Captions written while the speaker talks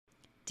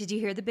Did you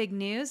hear the big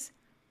news?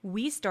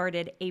 We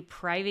started a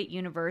private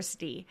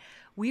university.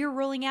 We are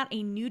rolling out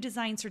a new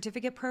design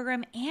certificate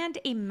program and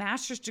a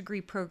master's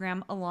degree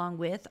program along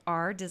with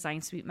our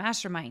Design Suite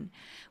Mastermind.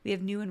 We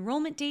have new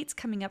enrollment dates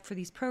coming up for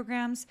these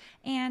programs.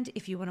 And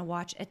if you want to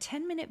watch a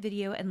 10-minute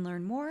video and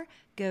learn more,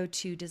 go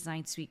to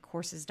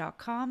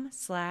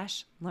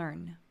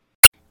designsuitecourses.com/learn.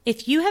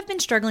 If you have been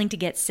struggling to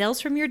get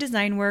sales from your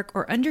design work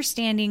or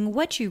understanding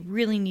what you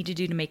really need to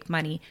do to make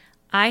money,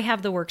 I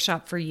have the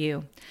workshop for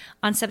you.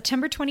 On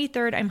September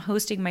 23rd, I'm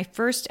hosting my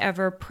first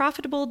ever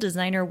Profitable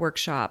Designer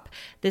Workshop.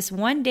 This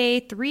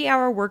one-day,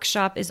 3-hour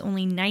workshop is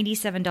only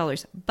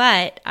 $97,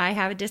 but I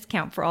have a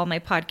discount for all my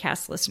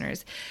podcast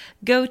listeners.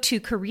 Go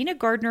to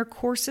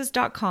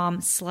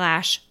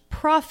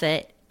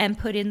karinagardnercourses.com/profit and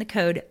put in the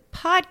code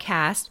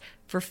podcast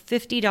for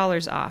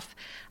 $50 off.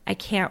 I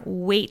can't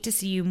wait to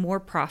see you more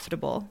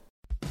profitable.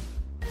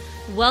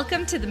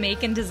 Welcome to the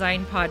Make and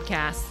Design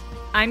Podcast.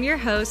 I'm your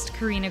host,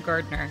 Karina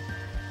Gardner.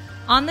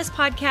 On this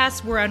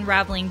podcast, we're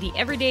unraveling the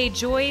everyday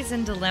joys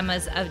and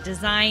dilemmas of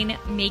design,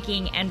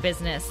 making, and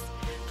business.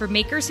 For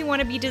makers who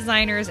want to be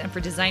designers and for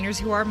designers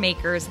who are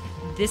makers,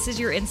 this is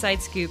your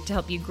inside scoop to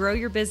help you grow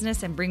your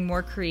business and bring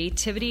more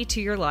creativity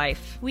to your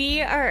life.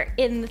 We are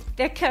in the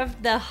thick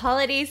of the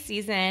holiday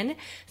season,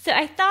 so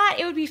I thought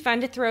it would be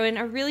fun to throw in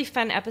a really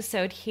fun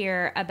episode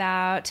here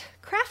about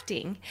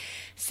crafting.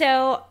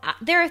 So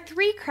there are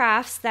 3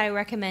 crafts that I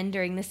recommend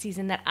during the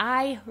season that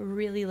I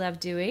really love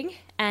doing,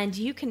 and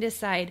you can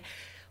decide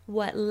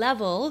what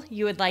level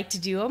you would like to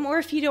do them, or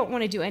if you don't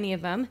want to do any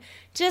of them,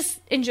 just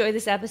enjoy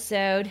this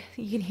episode.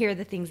 You can hear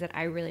the things that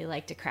I really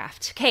like to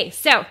craft. Okay,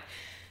 so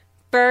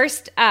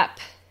first up,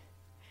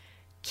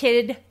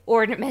 kid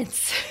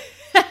ornaments.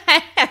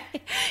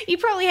 You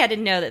probably had to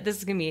know that this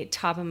is going to be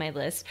top of my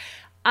list.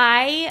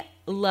 I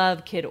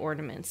love kid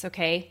ornaments,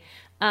 okay?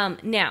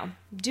 Now,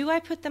 do I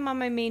put them on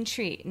my main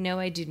tree? No,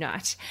 I do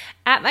not.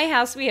 At my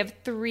house, we have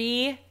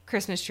 3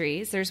 Christmas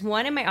trees. There's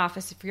one in my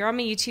office. If you're on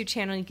my YouTube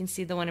channel, you can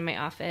see the one in my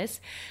office.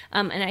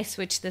 And I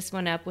switch this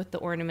one up with the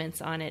ornaments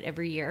on it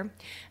every year.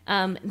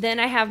 Then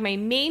I have my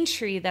main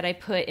tree that I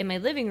put in my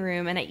living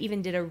room, and I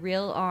even did a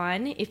reel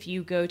on. If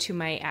you go to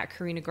my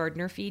 @Karina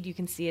Gardner feed, you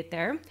can see it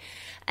there.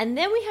 And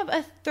then we have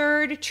a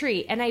 3rd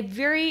tree, and I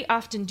very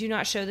often do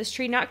not show this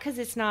tree, not because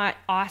it's not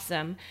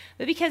awesome,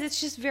 but because it's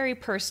just very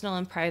personal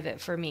and private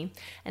for me.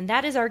 And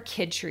that is our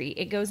kid tree.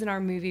 It goes in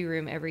our movie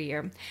room every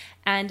year.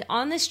 And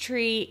on this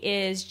tree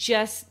is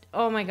just,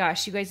 oh my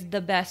gosh, you guys, the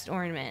best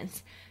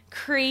ornaments.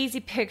 Crazy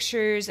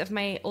pictures of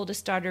my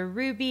oldest daughter,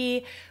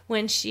 Ruby,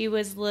 when she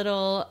was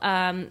little.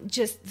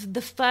 Just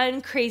the fun,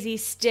 crazy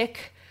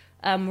stick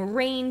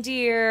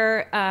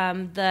reindeer,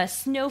 the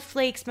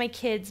snowflakes my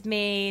kids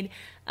made.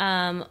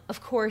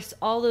 Of course,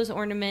 all those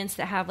ornaments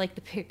that have like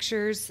the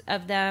pictures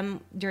of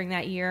them during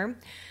that year.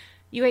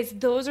 You guys,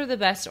 those are the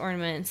best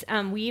ornaments.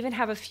 We even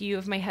have a few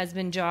of my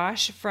husband,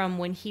 Josh, from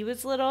when he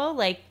was little,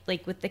 like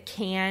with the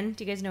can.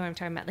 Do you guys know what I'm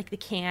talking about? Like the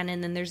can,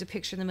 and then there's a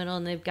picture in the middle,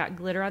 and they've got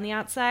glitter on the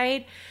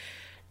outside.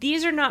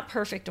 These are not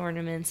perfect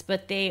ornaments,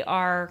 but they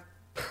are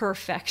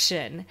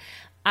perfection.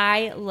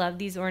 I love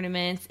these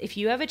ornaments. If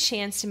you have a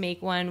chance to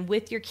make one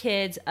with your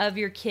kids, of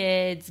your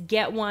kids,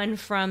 get one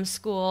from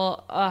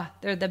school,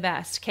 they're the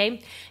best,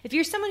 okay? If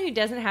you're someone who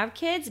doesn't have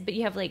kids, but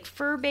you have like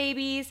fur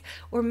babies,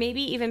 or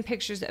maybe even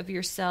pictures of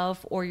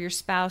yourself or your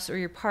spouse or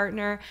your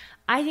partner,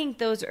 I think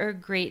those are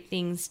great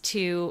things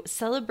to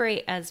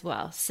celebrate as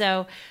well.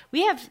 So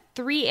we have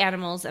 3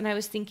 animals, and I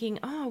was thinking,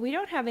 we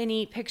don't have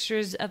any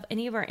pictures of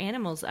any of our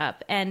animals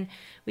up. And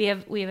we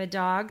have a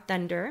dog,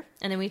 Thunder,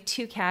 and then we have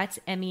 2 cats,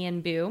 Emmy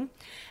and Boo.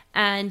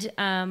 And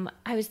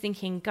I was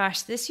thinking,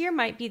 gosh, this year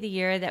might be the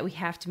year that we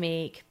have to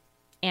make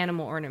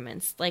animal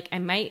ornaments. Like I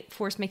might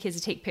force my kids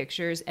to take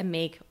pictures and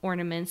make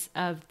ornaments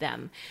of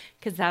them,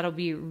 because that'll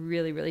be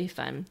really, really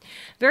fun.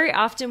 Very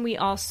often we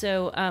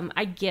also,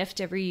 I gift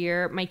every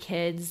year my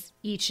kids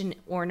each an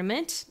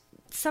ornament,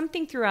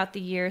 something throughout the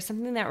year,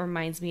 something that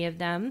reminds me of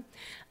them.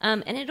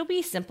 And it'll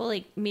be simple,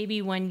 like maybe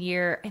one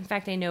year, in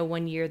fact, I know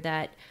one year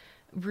that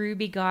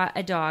Ruby got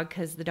a dog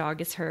because the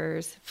dog is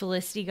hers.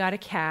 Felicity got a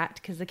cat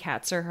because the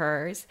cats are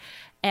hers.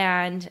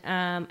 And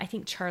I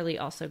think Charlie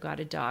also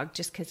got a dog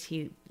just because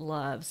he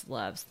loves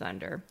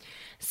Thunder.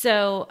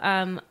 So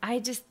I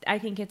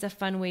think it's a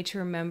fun way to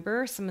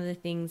remember some of the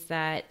things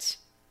that,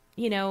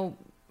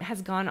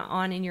 has gone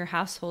on in your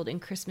household in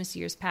Christmas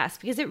years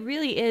past, because it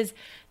really is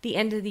the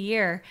end of the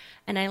year.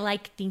 And I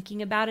like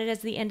thinking about it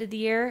as the end of the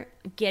year,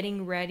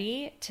 getting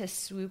ready to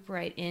swoop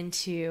right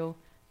into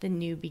the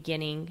new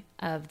beginning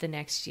of the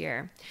next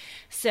year.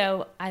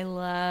 So I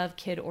love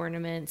kid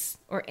ornaments,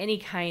 or any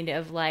kind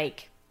of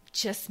like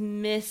just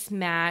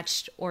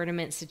mismatched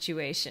ornament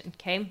situation,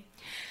 okay?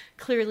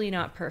 Clearly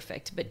not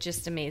perfect, but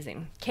just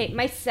amazing. Okay,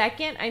 my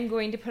second I'm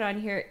going to put on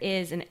here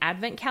is an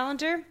advent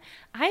calendar.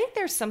 I think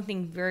there's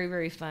something very,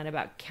 very fun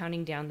about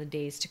counting down the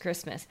days to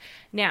Christmas.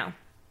 Now,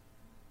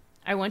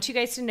 I want you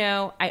guys to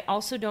know I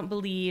also don't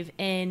believe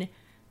in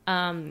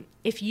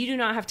if you do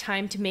not have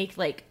time to make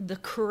like the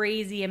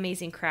crazy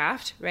amazing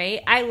craft,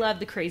 right? I love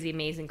the crazy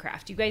amazing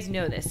craft. You guys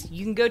know this.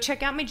 You can go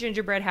check out my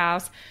gingerbread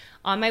house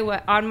on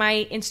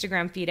my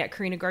Instagram feed at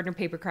Karina Gardner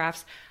Paper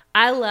Crafts.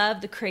 I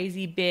love the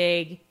crazy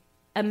big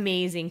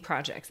amazing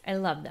projects. I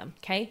love them,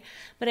 okay?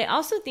 But I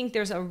also think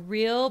there's a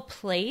real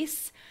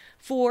place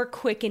for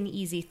quick and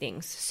easy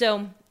things.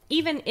 So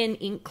even in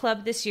Ink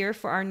Club this year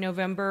for our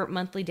November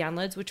monthly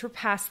downloads, which we're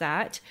past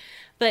that,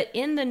 but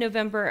in the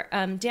November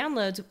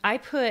downloads, I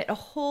put a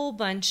whole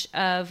bunch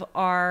of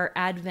our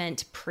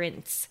Advent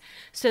prints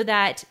so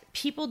that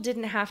people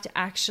didn't have to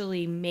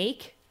actually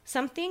make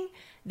something.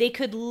 They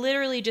could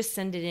literally just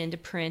send it in to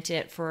print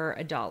it for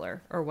 $1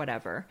 or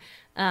whatever.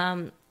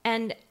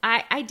 And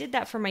I did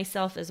that for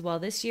myself as well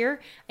this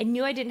year. I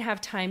knew I didn't have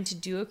time to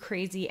do a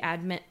crazy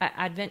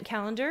advent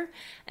calendar.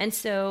 And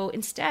so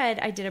instead,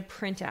 I did a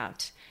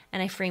printout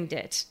and I framed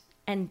it.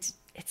 And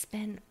it's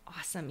been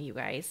awesome, you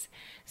guys.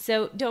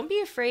 So don't be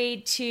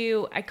afraid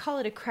to, I call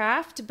it a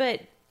craft,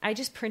 but I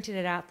just printed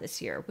it out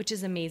this year, which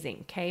is amazing,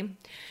 okay?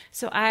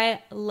 So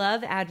I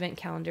love advent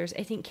calendars.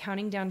 I think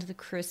counting down to the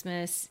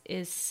Christmas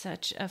is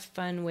such a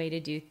fun way to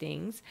do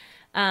things.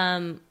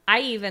 I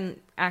even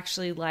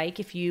actually like,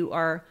 if you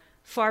are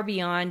far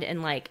beyond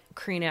and like,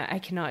 Karina, I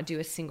cannot do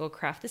a single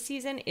craft this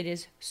season. It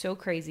is so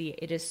crazy.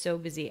 It is so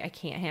busy. I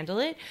can't handle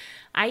it.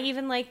 I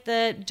even like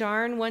the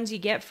darn ones you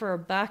get for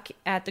 $1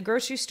 at the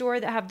grocery store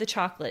that have the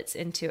chocolates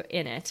in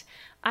it.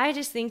 I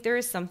just think there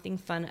is something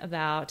fun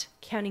about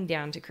counting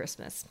down to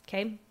Christmas,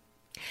 okay?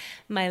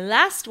 My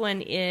last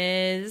one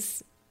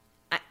is,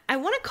 I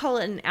want to call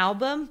it an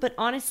album, but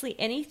honestly,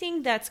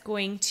 anything that's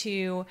going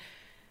to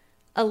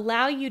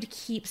allow you to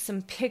keep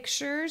some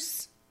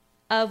pictures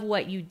of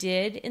what you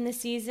did in the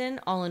season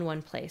all in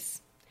one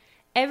place.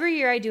 Every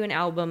year I do an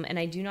album, and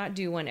I do not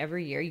do one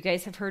every year. You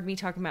guys have heard me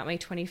talk about my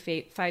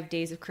 25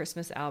 Days of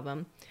Christmas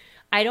album.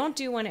 I don't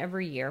do one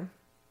every year,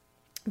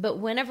 but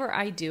whenever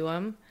I do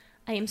them,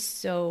 I am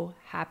so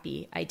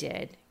happy I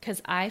did,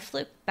 because I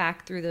flip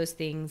back through those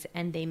things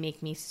and they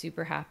make me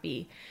super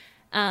happy.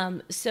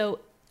 So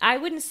I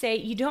wouldn't say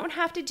you don't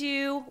have to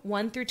do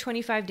 1 through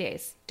 25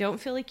 days. Don't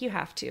feel like you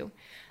have to.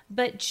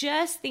 But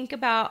just think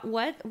about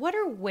what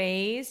are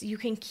ways you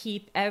can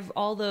keep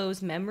all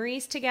those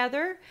memories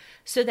together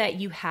so that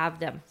you have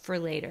them for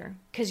later.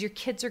 Because your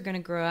kids are going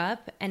to grow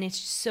up, and it's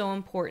so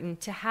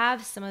important to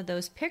have some of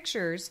those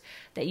pictures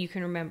that you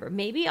can remember.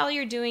 Maybe all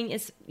you're doing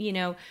is,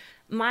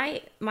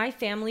 my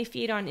family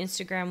feed on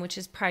Instagram, which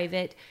is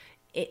private,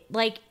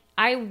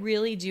 I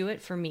really do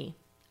it for me.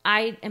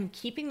 I am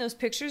keeping those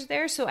pictures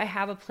there so I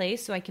have a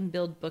place so I can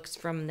build books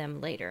from them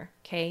later,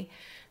 okay?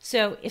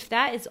 So if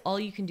that is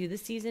all you can do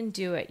this season,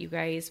 do it, you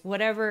guys.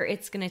 Whatever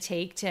it's going to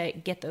take to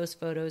get those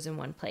photos in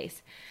one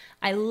place.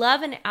 I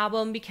love an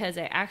album because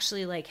I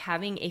actually like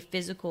having a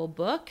physical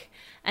book.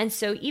 And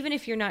so even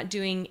if you're not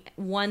doing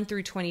 1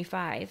 through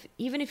 25,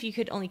 even if you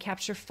could only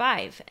capture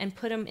 5 and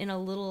put them in a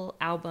little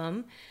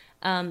album,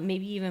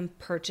 maybe even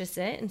purchase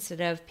it instead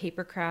of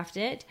paper craft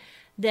it,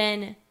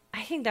 then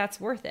I think that's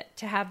worth it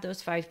to have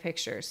those 5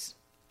 pictures,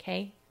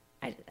 okay?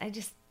 I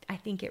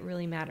think it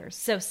really matters.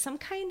 So some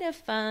kind of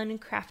fun,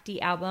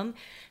 crafty album.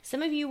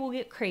 Some of you will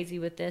get crazy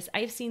with this.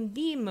 I've seen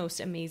the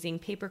most amazing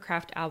paper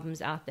craft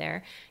albums out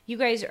there. You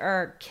guys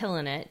are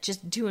killing it,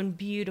 just doing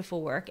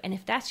beautiful work. And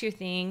if that's your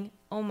thing,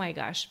 oh my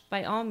gosh,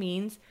 by all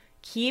means,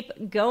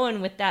 keep going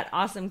with that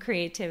awesome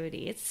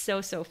creativity. It's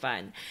so, so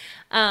fun.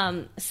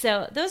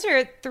 So those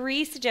are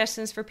 3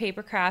 suggestions for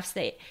paper crafts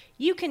that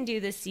you can do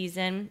this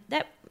season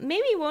that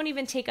maybe won't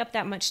even take up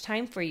that much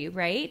time for you,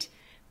 right?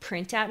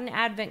 Print out an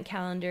advent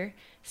calendar,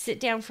 sit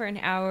down for an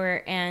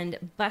hour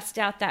and bust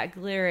out that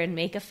glitter and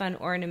make a fun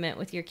ornament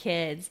with your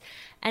kids.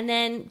 And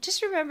then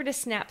just remember to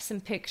snap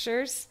some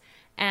pictures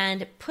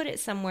and put it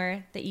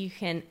somewhere that you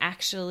can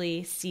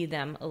actually see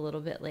them a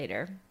little bit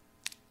later.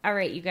 All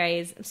right, you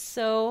guys, I'm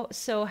so,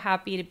 so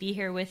happy to be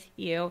here with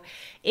you.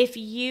 If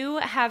you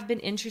have been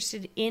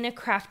interested in a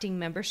crafting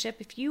membership,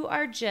 if you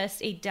are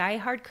just a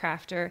diehard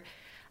crafter,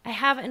 I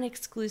have an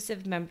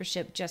exclusive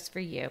membership just for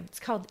you.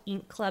 It's called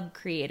Ink Club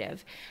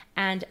Creative.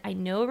 And I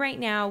know right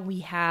now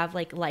we have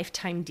like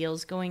lifetime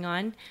deals going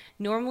on.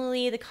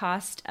 Normally the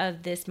cost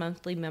of this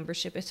monthly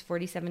membership is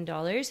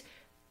 $47.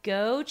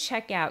 Go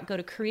check out, go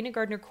to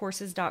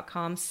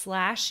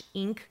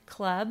karinagardnercourses.com/Ink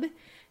Club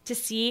to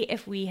see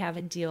if we have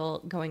a deal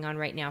going on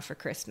right now for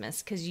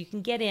Christmas, because you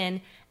can get in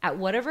at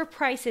whatever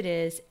price it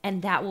is,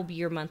 and that will be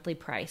your monthly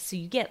price. So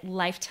you get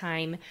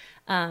lifetime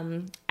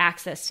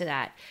access to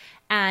that.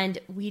 And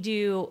we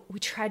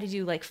try to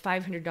do like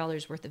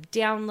 $500 worth of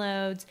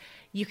downloads.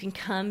 You can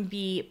come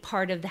be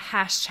part of the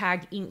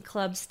hashtag Ink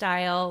Club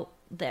style.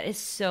 That is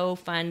so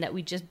fun that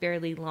we just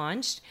barely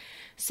launched.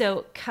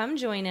 So come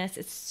join us.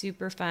 It's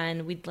super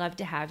fun. We'd love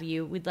to have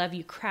you. We'd love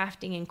you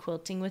crafting and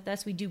quilting with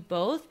us. We do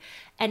both.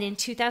 And in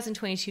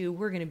 2022,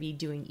 we're going to be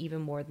doing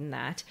even more than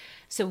that.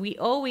 So we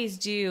always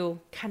do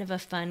kind of a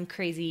fun,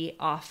 crazy,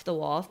 off the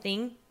wall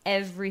thing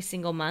every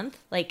single month.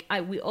 Like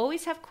we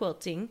always have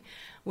quilting,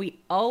 we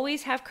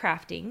always have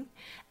crafting,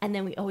 and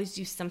then we always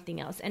do something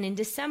else. And in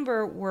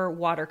December, we're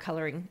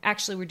watercoloring.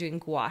 Actually, we're doing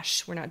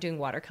gouache. We're not doing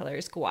watercolor,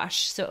 it's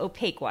gouache, so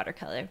opaque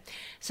watercolor.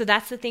 So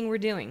that's the thing we're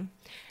doing.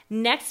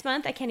 Next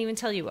month, I can't even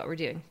tell you what we're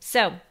doing.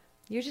 So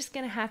you're just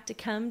going to have to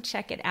come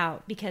check it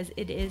out because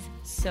it is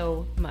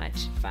so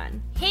much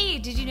fun. Hey,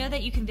 did you know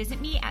that you can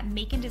visit me at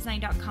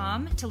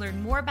makeanddesign.com to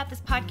learn more about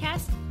this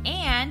podcast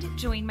and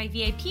join my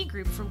VIP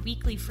group for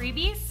weekly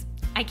freebies?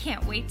 I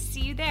can't wait to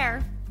see you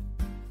there.